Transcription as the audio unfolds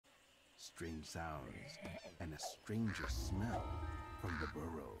strange sounds, and a stranger smell from the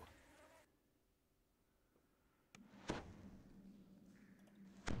burrow.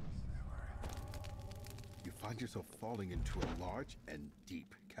 You find yourself falling into a large and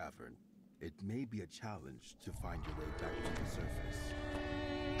deep cavern. It may be a challenge to find your way back to the surface.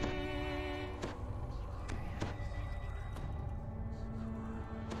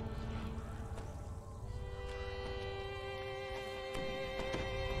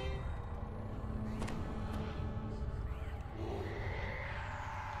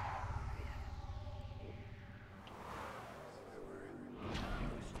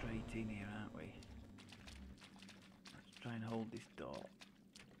 In here, aren't we? Let's try and hold this door.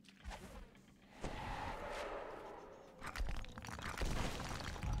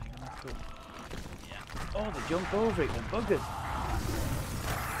 Yeah. Oh, they jump over it, the buggers!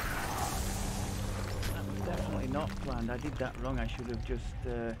 That was definitely not planned. I did that wrong. I should have just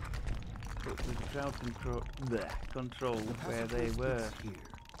put the crowd control where they were. Here,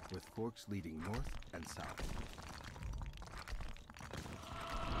 with forks leading north and south.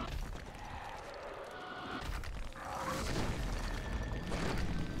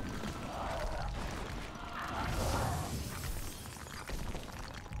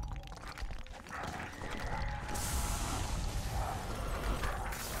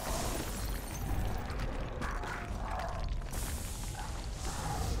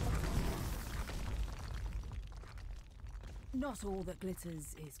 Not all that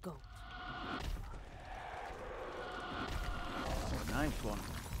glitters is gold. Oh, nice one.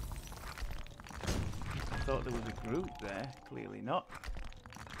 I thought there was a group there. Clearly not.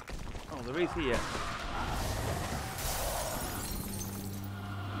 Oh, there is here.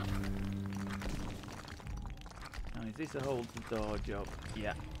 Now, is this a hold the door job?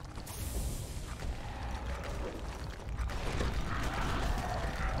 Yeah.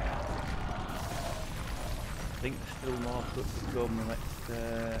 I think there's still more to come. Let's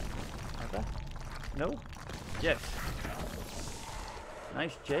are there? No? Yes.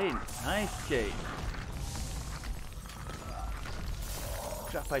 Nice chain. Nice chain.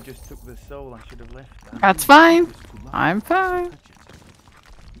 Crap, I just took the soul. I should have left that. That's fine. I'm fine.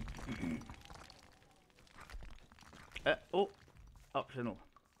 Oh, optional.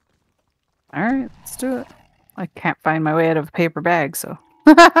 Alright, let's do it. I can't find my way out of a paper bag, so.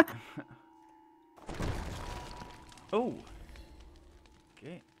 Oh.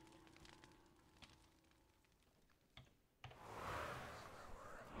 Okay.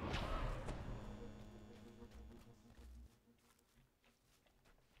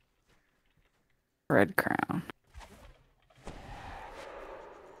 Red crown.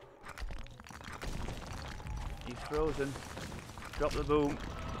 He's frozen. Drop the boom.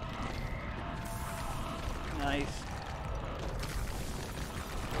 Nice.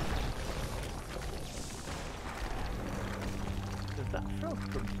 Does that frog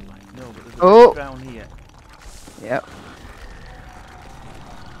come to life? No, but there's a red crown here. Yep.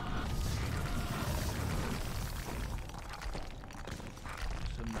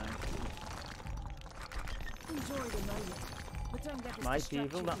 Some nice. Enjoy the moment, but don't let us Might distract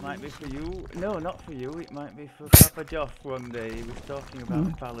Evil, you that from might your be for mission. you. No, not for you. It might be for Papa Joff one day. He was talking about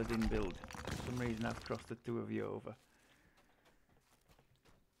a paladin build. For some reason I've crossed the two of you over.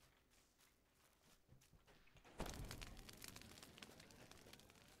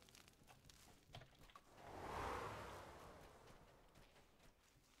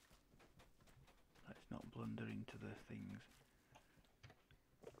 Let's not blunder into the things.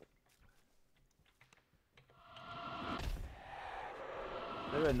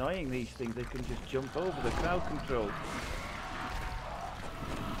 They're annoying, these things. They can just jump over the crowd control.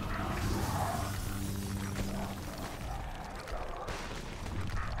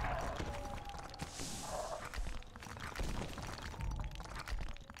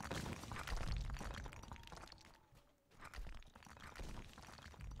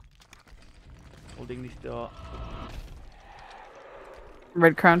 Holding this door.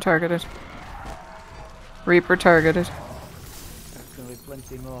 Red crown targeted. Reaper targeted. There's going to be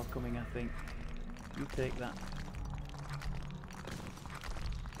plenty more coming, I think. You take that.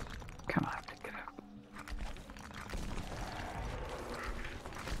 Come on, pick it up.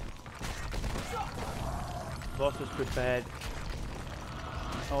 Boss is prepared.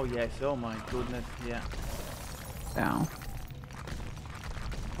 Oh yes, oh my goodness, yeah. Down.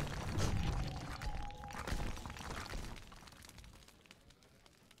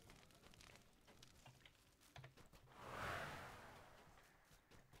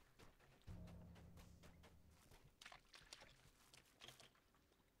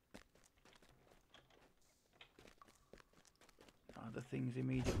 Are the things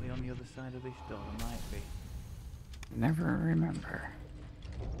immediately on the other side of this door? There might be. Never remember.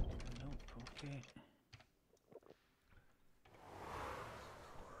 Nope, okay.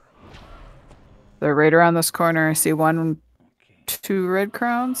 They're right around this corner. I see one, Okay. 2 red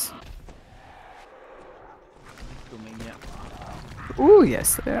crowns. They're coming, yeah. Ooh,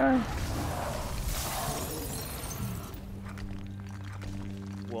 yes, they are.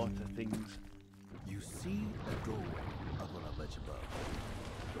 Water things. You see a doorway up on a ledge above.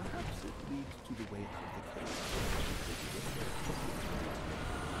 Perhaps it leads to the way out of the cave.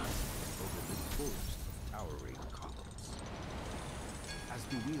 Over this forest of towering columns. As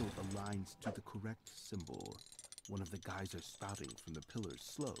the wheel aligns to the correct symbol, one of the geysers spouting from the pillars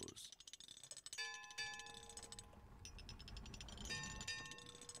slows.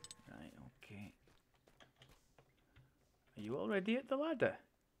 Right, okay. Are you already at the ladder?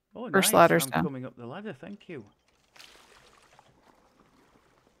 Oh, First nice. ladder's I'm down. coming up the ladder, thank you.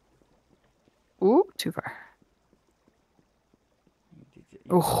 Ooh, too far. You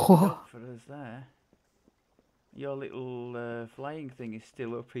Oh. did up for us there. Your little flying thing is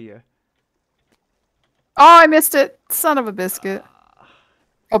still up here. Oh, I missed it. Son of a biscuit.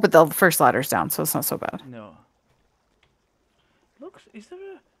 Oh, but the first ladder's down, so it's not so bad. No. Looks, is there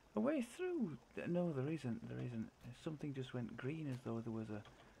a way through? No, there isn't. There isn't. Something just went green as though there was a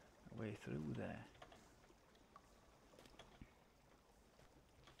way through there.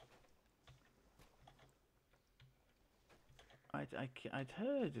 I'd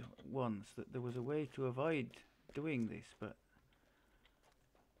heard once that there was a way to avoid doing this, but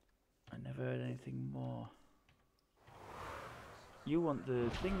I never heard anything more. You want the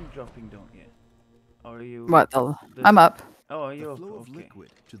thing dropping, don't you? Or are you... What? I'm up. Oh, are you The up? flow of Okay. liquid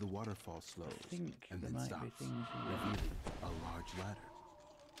to the waterfall slows I think and there then might stops, be things here. revealing a large ladder.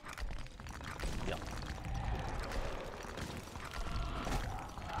 Yeah.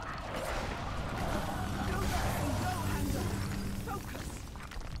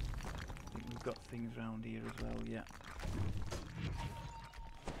 I think we've got things round here as well, yeah.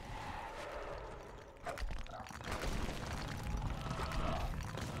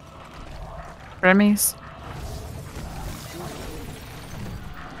 Remy's.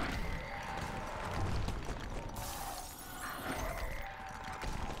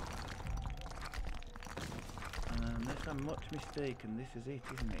 And unless I'm much mistaken, this is it,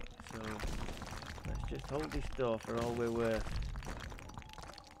 isn't it? So let's just hold this door for all we're worth.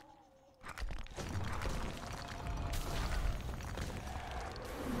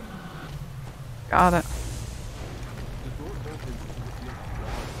 Got it. The door opens to reveal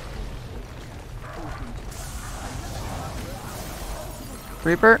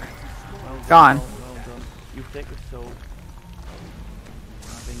Reaper. Well done, Gone. well done. You take a soul.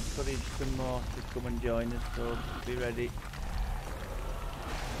 I've encouraged some more to come and join us, so be ready.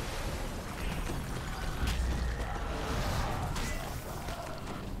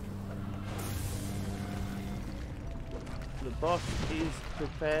 The boss is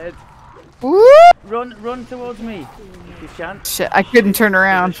prepared. Woo! Run towards me if you can. Shit, I couldn't turn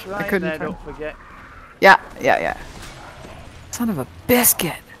around. There's a I shrine couldn't there, turn. don't forget. Yeah. Son of a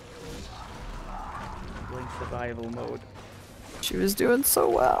biscuit. Go in survival mode. She was doing so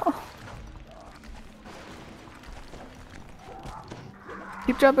well.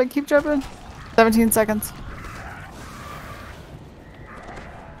 Keep jumping, keep jumping. 17 seconds.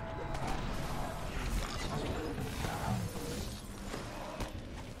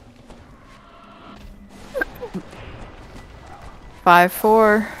 Five,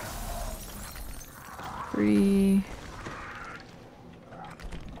 4, 3.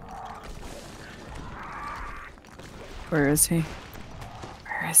 Where is he?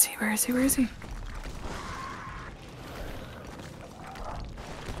 Where is he? Where is he? Where is he?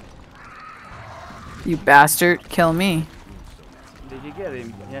 You bastard, kill me. Did you get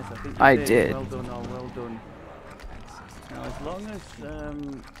him? Yes, I think you I did. did. Well done, all well done. Now, as long as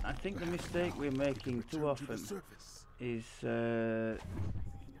I think the mistake we're making too often is to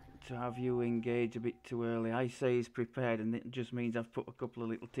have you engage a bit too early. I say he's prepared, and it just means I've put a couple of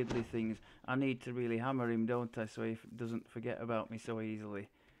little tiddly things. I need to really hammer him, don't I, so he doesn't forget about me so easily.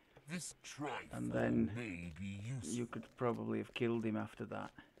 This And then may be useful. you could probably have killed him after that.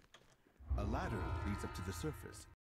 a ladder leads up to the surface.